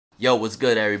Yo, what's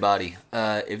good, everybody?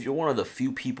 If you're one of the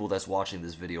few people that's watching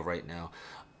this video right now,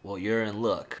 well, you're in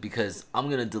luck because I'm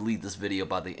gonna delete this video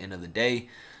by the end of the day.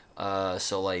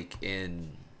 So like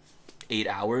in 8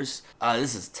 hours.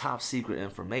 This is top secret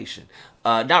information.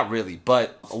 Not really,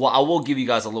 but well, I will give you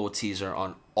guys a little teaser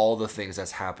on all the things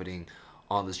that's happening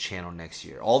on this channel next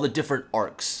year, all the different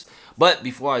arcs. But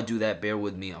before I do that, bear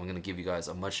with me. I'm gonna give you guys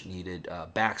a much needed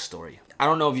backstory. I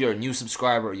don't know if you're a new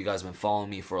subscriber or you guys have been following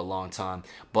me for a long time,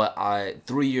 but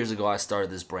 3 years ago I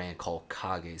started this brand called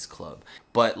Kage's Club.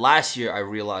 But last year I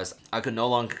realized I could no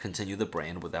longer continue the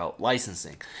brand without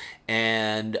licensing,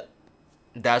 and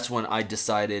that's when I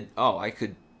decided, oh, I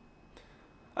could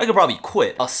probably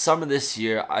quit. Summer this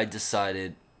year I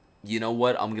decided, you know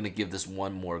what, I'm gonna give this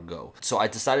one more go. So I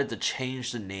decided to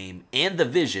change the name and the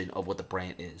vision of what the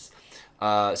brand is.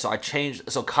 So I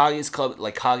changed. So Kage's Club,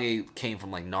 like Kage came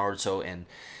from like Naruto, and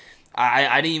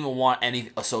I didn't even want any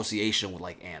association with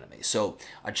like anime. So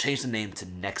I changed the name to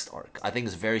Next Arc. I think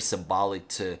it's very symbolic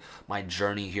to my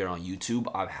journey here on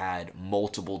YouTube. I've had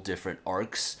multiple different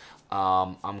arcs.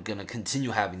 I'm gonna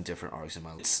continue having different arcs in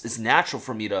my life. It's natural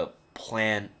for me to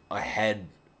plan ahead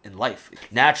in life.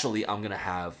 Naturally, I'm gonna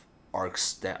have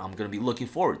arcs that I'm gonna be looking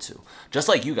forward to. Just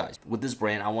like you guys. With this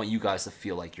brand, I want you guys to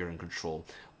feel like you're in control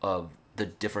of the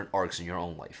different arcs in your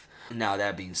own life. Now,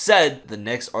 that being said, the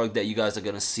next arc that you guys are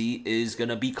gonna see is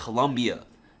gonna be Colombia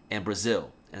and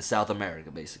Brazil and South America,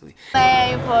 basically.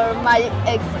 Name for my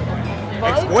ex-boyfriend?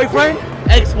 Ex-boyfriend?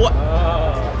 Ex-what?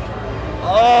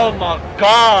 Oh my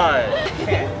god! I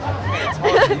can't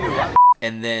talk to you.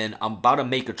 And then I'm about to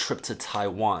make a trip to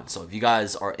Taiwan. So if you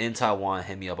guys are in Taiwan,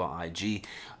 hit me up on IG.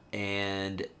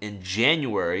 And in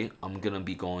January, I'm gonna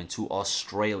be going to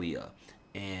Australia.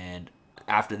 And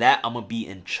after that, I'm gonna be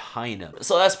in China.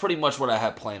 So that's pretty much what I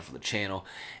had planned for the channel.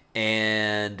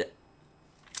 And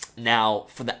now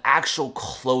for the actual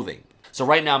clothing. So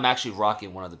right now I'm actually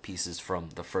rocking one of the pieces from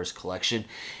the first collection,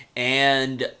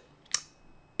 and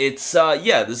it's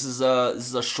yeah, this is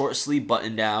a short sleeve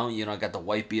button down. You know, I got the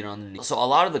white beater underneath. So a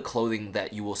lot of the clothing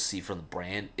that you will see from the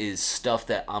brand is stuff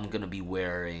that I'm gonna be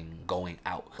wearing going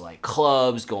out, like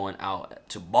clubs, going out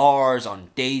to bars,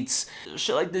 on dates,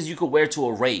 shit like this you could wear to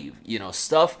a rave. You know,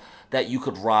 stuff that you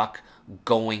could rock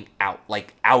going out,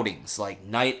 like outings, like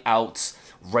night outs,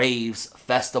 raves,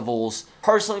 festivals.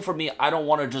 Personally, for me, I don't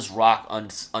want to just rock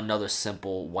another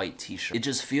simple white t-shirt. It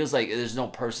just feels like there's no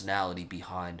personality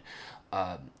behind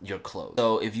your clothes.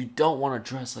 So if you don't want to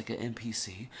dress like an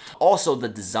NPC, also the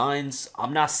designs,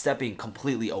 I'm not stepping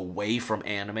completely away from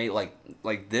anime,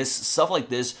 like this stuff like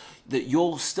this, that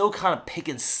you'll still kind of pick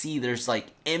and see there's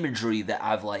like imagery that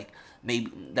I've like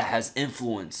maybe that has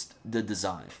influenced the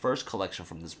design. First collection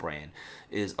from this brand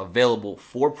is available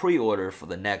for pre-order for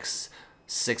the next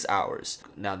 6 hours.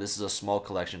 Now, this is a small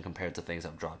collection compared to things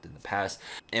I've dropped in the past,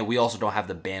 and we also don't have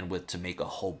the bandwidth to make a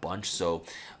whole bunch, so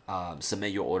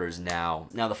submit your orders now.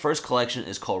 Now, the first collection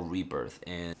is called Rebirth,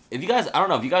 and if you guys, I don't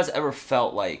know if you guys ever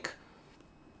felt like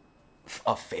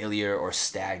a failure or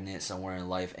stagnant somewhere in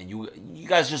life, and you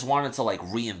guys just wanted to like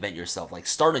reinvent yourself, like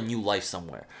start a new life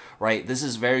somewhere, right? This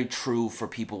is very true for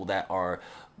people that are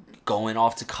going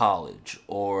off to college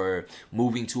or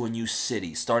moving to a new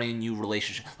city, starting a new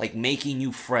relationship, like making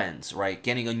new friends, right?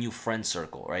 Getting a new friend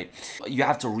circle, right? You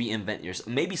have to reinvent yourself.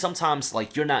 Maybe sometimes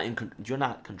like you're not in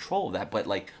control of that, but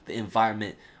like the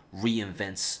environment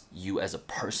reinvents you as a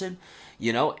person,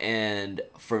 you know. And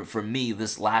for me,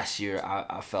 this last year,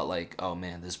 I felt like, oh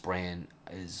man, this brand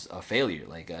is a failure.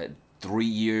 Like 3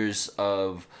 years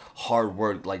of hard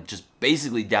work, like just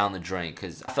basically down the drain,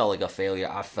 because I felt like a failure.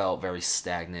 I felt very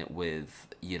stagnant with,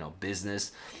 you know,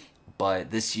 business. But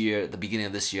this year, the beginning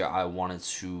of this year, I wanted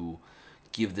to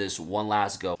give this one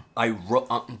last go. I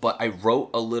wrote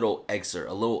a little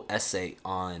excerpt, a little essay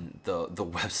on the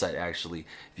website actually.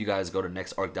 If you guys go to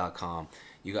nextarc.com,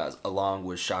 you guys, along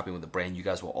with shopping with the brand, you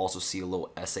guys will also see a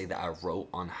little essay that I wrote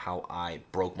on how I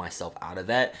broke myself out of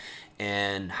that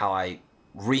and how I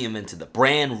reinvented the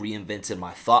brand, reinvented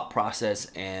my thought process,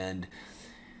 and,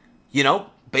 you know,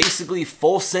 basically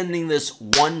full sending this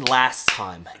one last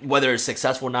time. Whether it's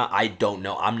successful or not, I don't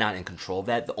know. I'm not in control of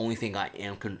that. The only thing I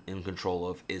am in control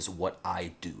of is what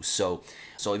I do. So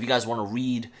if you guys want to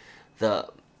read the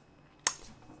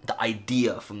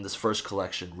idea from this first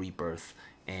collection, Rebirth,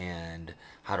 and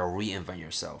how to reinvent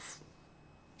yourself,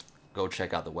 go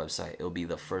check out the website. It'll be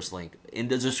the first link in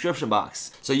the description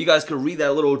box. So you guys can read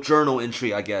that little journal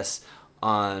entry, I guess,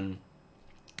 on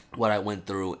what I went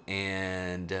through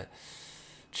and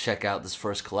check out this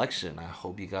first collection. I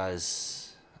hope you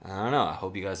guys, I don't know, I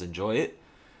hope you guys enjoy it.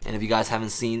 And if you guys haven't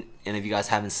seen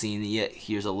it yet,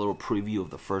 here's a little preview of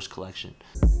the first collection.